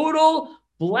total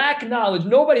black knowledge.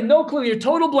 Nobody, no clue. You're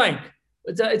total blank.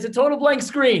 It's a total blank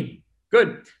screen.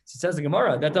 Good. So says the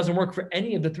Gemara, that doesn't work for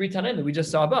any of the three Tanaim that we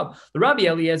just saw above. The Rabbi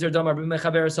Eliezer Damar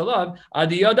b'mechaber salav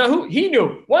adi yadahu. He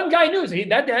knew. One guy knew. So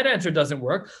that answer doesn't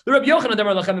work. The Rabbi Yochanan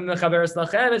Damar lachem b'mechaber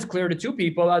slachem. It's clear to two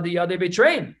people. Adi yadei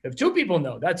betrain. If two people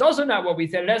know, that's also not what we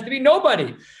said. It has to be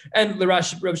nobody. And the Rav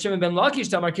Shimon ben Lakish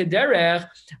Damar kederech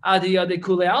adi yadei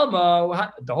kule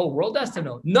alma. The whole world has to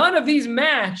know. None of these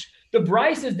match the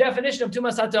Bryce's definition of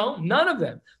Tumas HaTahom, none of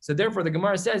them. So therefore, the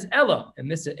Gemara says, Ella,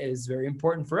 and this is very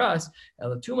important for us,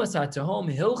 Ella Tumas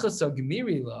HaTahom Hilchas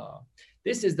Gmirila.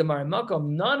 This is the Marimakom.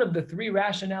 None of the three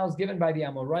rationales given by the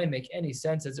Amorai make any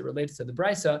sense as it relates to the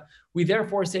Brysa. We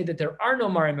therefore say that there are no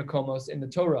Marimakomos in the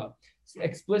Torah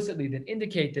explicitly that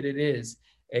indicate that it is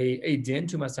a din,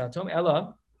 Tumas HaTahom.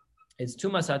 Ella, it's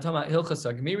Tumas HaTahom Hilchas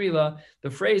Gmirila. The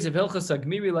phrase of Hilchas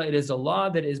Gmirila, it is a law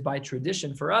that is by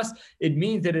tradition for us. It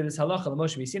means that it is halacha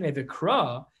l'Moshe Sinai. The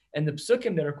Kra and the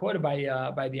psukim that are quoted by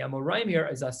the Amoraim here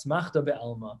is asmachta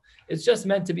be'alma. It's just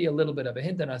meant to be a little bit of a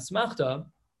hint. And asmachta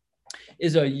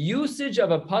is a usage of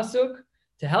a pasuk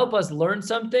to help us learn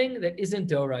something that isn't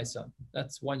deoraisa.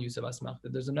 That's one use of asmachta.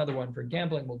 There's another one for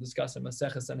gambling. We'll discuss in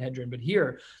Maseches Sanhedrin. But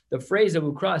here, the phrase of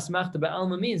ukra asmachta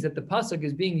be'alma means that the pasuk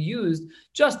is being used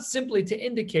just simply to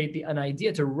indicate an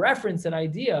idea, to reference an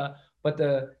idea, but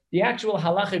the actual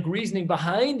halachic reasoning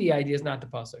behind the idea is not the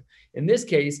pasuk. In this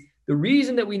case, the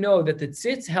reason that we know that the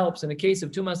tzitz helps in the case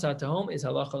of Tumas HaTahom is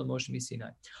halacha l'Moshe Sinai.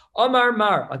 Amar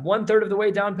Mar, at 1/3 of the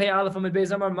way down, Pei Aleph Amud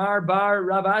Beis, Amar Mar bar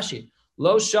Rav Ashi.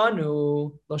 Lo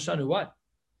shanu what?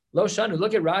 Lo shanu,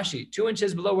 look at Rashi, 2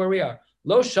 inches below where we are.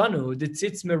 Lo shanu, the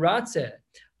tzitz miratze,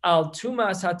 al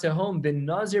Tumas HaTahom bin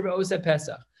Nazir be'oseh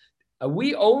Pesach.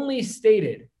 We only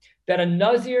stated that a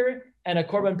Nazir and a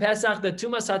Korban Pesach, the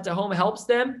Tumas HaTahom helps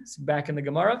them. It's back in the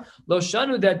Gemara. Lo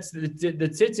shanu, that the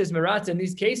tzitz is miratze in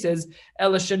these cases,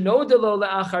 el shenodelo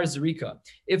le'achar zrika.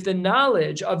 If the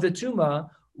knowledge of the Tuma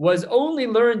was only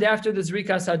learned after the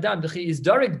Zrikas Hadam, the is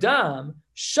Darik Dam,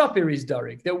 Shapir is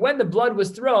Darik, that when the blood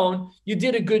was thrown, you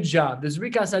did a good job. The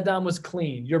Zrikas Hadam was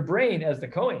clean. Your brain, as the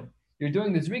Kohen, you're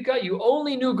doing the Zrika, you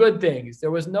only knew good things.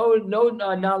 There was no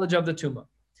knowledge of the Tumah.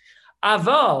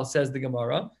 Aval, says the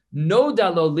Gemara, no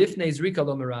dalo lifnei Zrika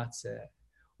lo meratze.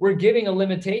 We're giving a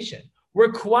limitation.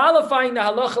 We're qualifying the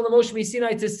halacha l'Moshe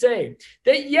Sinai to say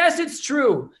that yes, it's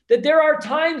true that there are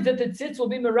times that the tzitz will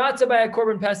be meratza by a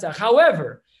korban pesach.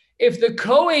 However, if the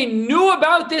Kohen knew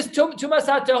about this Tumas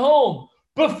HaTahom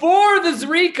before the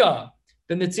zrika,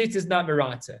 then the tzitz is not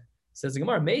meratza. Says the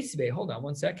Gemara, Meisibe, hold on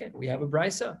 1 second. We have a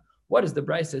brisa. What does the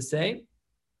brisa say?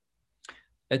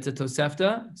 It's a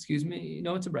Tosefta. Excuse me.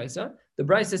 No, it's a brisa. The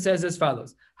brisa says as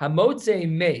follows: Hamotze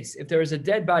mace. If there is a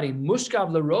dead body, mushkav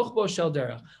lerochbo shel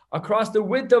derech, across the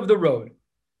width of the road.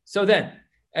 So then,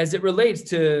 as it relates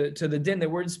to the din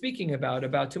that we're speaking about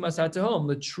Tumas HaTahom,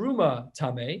 the truma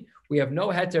tameh, we have no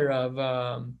heter of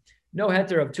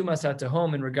Tumas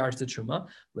HaTahom in regards to truma.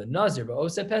 L'nazir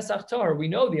v'oseh pesach tar. We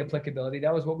know the applicability.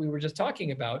 That was what we were just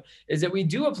talking about. Is that we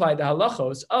do apply the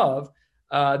halachos of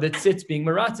the tzitz being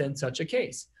maratza in such a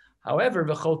case. However,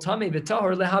 v'chol tameh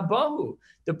v'tahor lehabahu.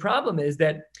 The problem is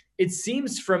that it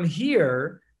seems from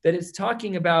here that it's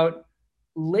talking about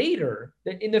later,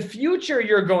 that in the future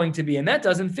you're going to be, and that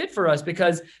doesn't fit for us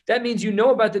because that means you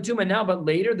know about the tumah now, but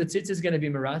later the tzitz is going to be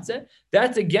maratza.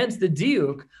 That's against the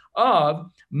diuk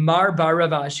of Mar bar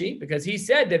Rav Ashi, because he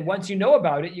said that once you know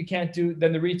about it, you can't do,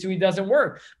 then the ritui doesn't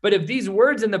work. But if these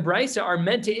words in the brisa are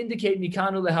meant to indicate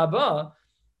mikanu lehaba,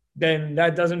 then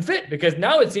that doesn't fit, because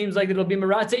now it seems like it'll be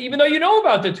maratza even though you know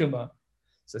about the tumah.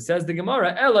 So says the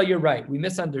Gemara, Ella, you're right. We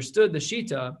misunderstood the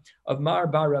shita of Mar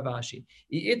bar Rav Ashi.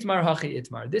 Itmar hachi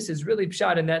itmar. This is really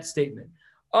pshat in that statement.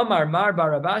 Amar Mar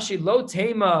bar Rav Ashi lo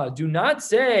tema. Do not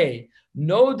say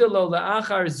no de lo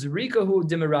la'achar zrikahu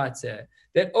dimiratze.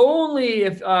 That only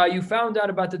if you found out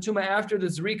about the tumah after the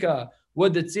zrika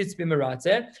would the tzitz be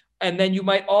miratze. And then you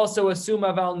might also assume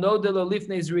aval no de lo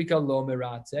lifnei zrika lo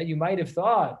miratze. You might have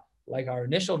thought, like our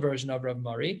initial version of Rav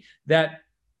Mari, that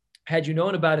Had you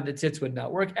known about it, the tzitz would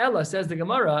not work. Ella, says the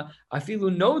Gemara, afilu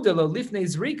nodelo lifnei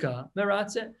zrika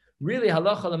meratze. Really,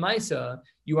 halacha l'maisa,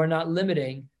 you are not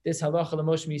limiting this halacha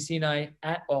l'Moshe Sinai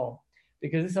at all,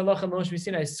 because this halacha l'Moshe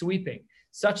Sinai is sweeping,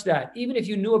 such that even if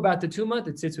you knew about the tumah,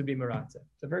 the tzitz would be meratze.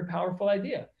 It's a very powerful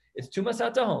idea. It's tumas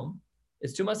atahom.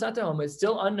 It's tumas atahom. It's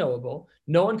still unknowable.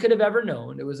 No one could have ever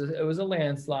known. It was a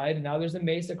landslide, and now there's a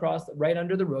mace across right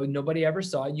under the road. Nobody ever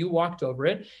saw it. You walked over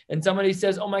it, and somebody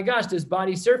says, "Oh my gosh, this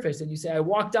body surfaced," and you say, "I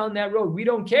walked down that road." We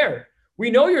don't care.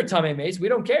 We know you're tamei mace. We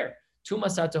don't care.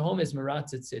 Tumas atahom is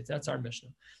meratze tzitz. That's our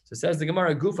Mishnah. So says the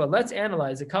Gemara Gufa. Let's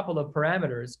analyze a couple of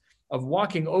parameters of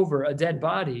walking over a dead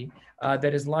body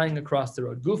that is lying across the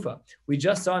road. Gufa. We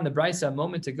just saw in the Brisa a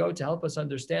moment ago to help us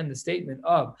understand the statement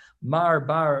of Mar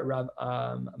Bar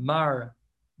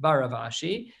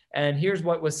Ravashi, and here's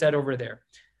what was said over there.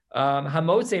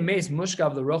 Hamotze meis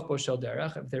mushkav l'rochbo shel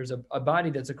derech. If there's a body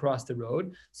that's across the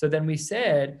road, so then we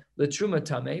said l'truma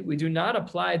tameh. We do not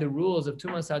apply the rules of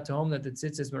tumas hatahom that the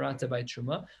tzitz is meratze by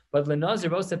truma, but l'nazir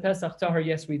v'osa pesach tahar,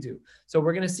 yes we do. So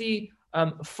we're going to see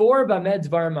 4 bamed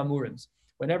dvarim amurim.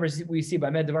 Whenever we see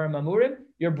bamed dvarim amurim,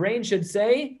 your brain should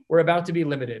say we're about to be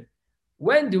limited.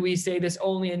 When do we say this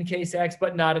only in case X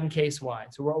but not in case Y?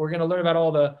 So we're going to learn about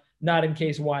all the not in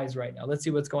case Y's right now. Let's see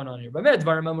what's going on here. Bamed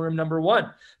dvarim amurim number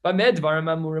 1. Bamed dvarim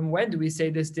amurim. When do we say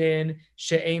this din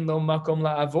she'ein lo makom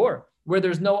la'avor, where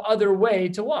there's no other way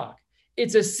to walk?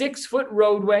 It's a 6-foot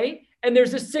roadway and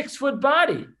there's a 6-foot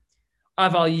body.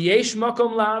 Aval yesh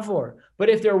makom la'avor. But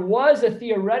if there was a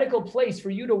theoretical place for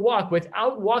you to walk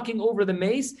without walking over the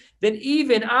mace, then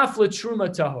even afla truma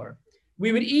tahor.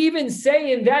 We would even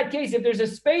say in that case, if there's a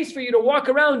space for you to walk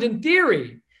around in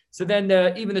theory, so then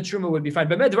even the truma would be fine.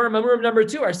 But number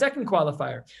 2, our second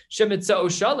qualifier, shemitzah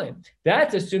oshalim.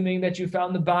 That's assuming that you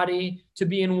found the body to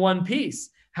be in one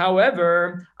piece.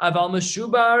 However, aval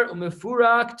meshubar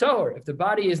umefurak tahor. If the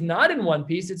body is not in one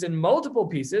piece, it's in multiple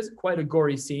pieces, quite a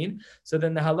gory scene. So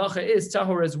then the halacha is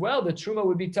tahor as well. The truma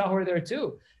would be tahor there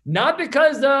too. Not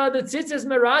because the tzitz is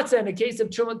meratze in the case of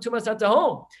tumas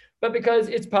hatahom, but because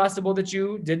it's possible that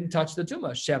you didn't touch the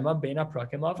tumah. Shema beina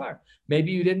prakim lavar.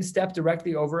 Maybe you didn't step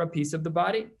directly over a piece of the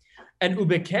body. And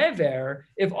ubekever,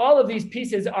 if all of these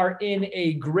pieces are in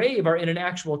a grave, are in an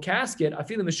actual casket,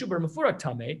 afilu meshubar mefurak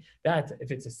tameh, that if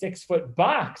it's a 6-foot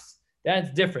box,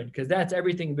 that's different, because that's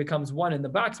everything becomes one in the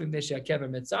box. So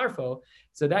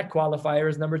that qualifier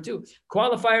is number 2.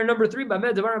 Qualifier number 3,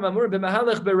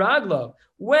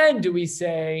 when do we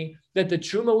say that the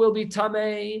truma will be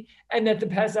tameh and that the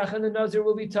pesach and the nazir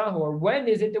will be tahor? When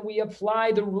is it that we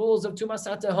apply the rules of tumas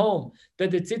hatahom,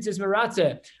 that the tzitz is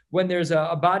meratze? When there's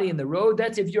a body in the road,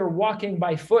 that's if you're walking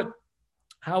by foot.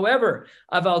 However,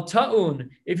 aval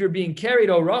ta'un, if you're being carried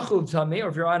or rachuv tameh, or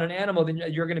if you're on an animal, then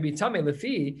you're going to be tameh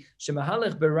lefi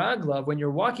shemahalech beraglav. When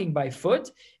you're walking by foot,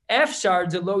 efshar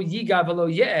delo yiga velo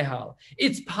ye'ehal.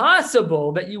 It's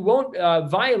possible that you won't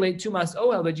violate tumas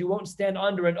ohel, that you won't stand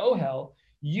under an ohel,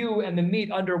 you and the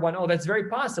meat under one. Oh, that's very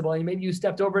possible. And maybe you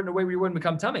stepped over it in a way where you wouldn't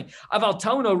become tummy. Aval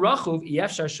ta'uno rachuv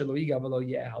efshar shelo yiga velo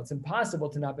ye'ehal. It's impossible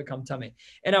to not become tummy.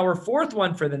 And our 4th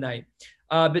one for the night.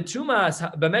 Betumas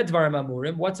bamed dvarim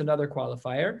amurim. What's another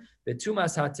qualifier?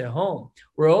 Betumas hatehom.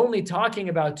 We're only talking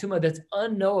about tuma that's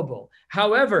unknowable.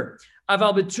 However,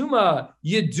 aval betuma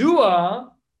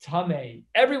yedua tameh.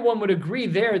 Everyone would agree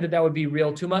there that would be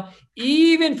real tuma.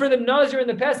 Even for the nazir and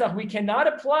the pesach, we cannot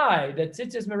apply that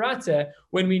tzitzis meratze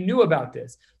when we knew about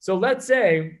this. So let's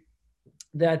say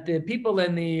that the people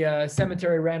in the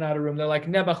cemetery ran out of room. They're like,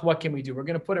 Nebuch, what can we do? We're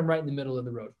going to put him right in the middle of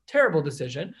the road. Terrible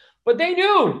decision. But they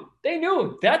knew.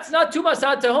 That's not tumas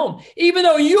hatahom. Even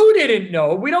though you didn't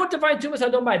know, we don't define tumas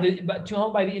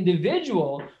hatahom by the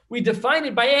individual. We define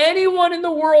it by anyone in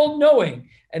the world knowing.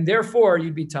 And therefore,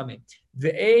 you'd be tameh.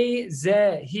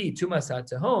 Ve'ezehi tumas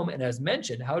hatahom. And as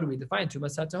mentioned, how do we define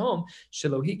tumas hatahom?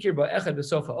 Shelo hikir ba'echad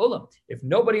b'sofa olam. If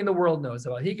nobody in the world knows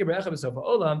about hikir ba'echad b'sofa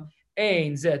olam,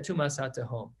 ein zeh tumas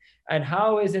hatahom. And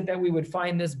how is it that we would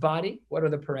find this body? What are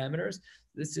the parameters?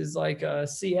 This is like a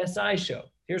CSI show.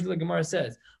 Here's what the Gemara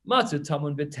says. Matzu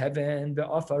tamun b'teven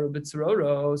be'afaru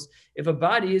b'tzroros. If a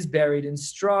body is buried in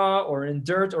straw or in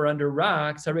dirt or under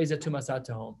rocks, harei zeh tumas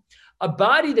hatahom. A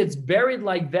body that's buried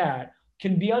like that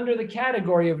can be under the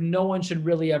category of no one should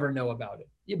really ever know about it.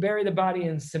 You bury the body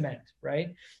in cement,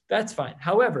 right? That's fine.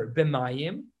 However,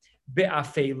 b'mayim,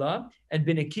 be'afela, and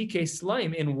binekike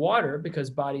slime, in water, because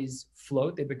bodies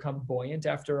float, they become buoyant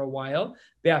after a while.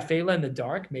 Be'afela, in the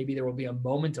dark, maybe there will be a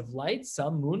moment of light,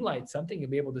 some moonlight, something, you'll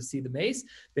be able to see the mace.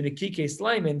 Binekike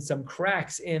slime, in some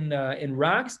cracks in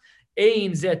rocks.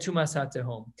 Ein zeh tumas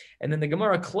hatehom. And then the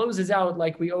Gemara closes out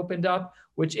like we opened up,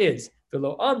 which is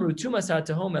v'lo amru tumas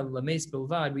hatehom el lameis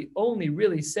bilvad. We only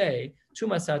really say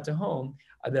tumas hatehom.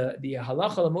 The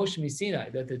halacha l'moshe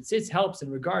misinai that the tzitz helps in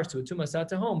regards to a tumas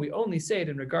hatehom. We only say it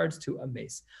in regards to a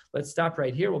mace. Let's stop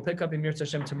right here. We'll pick up in Mirz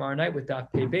Hashem tomorrow night with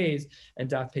Daf Pei Beis and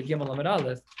Daf Pei Gimel Amud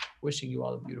Aleph. Wishing you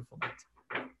all a beautiful night.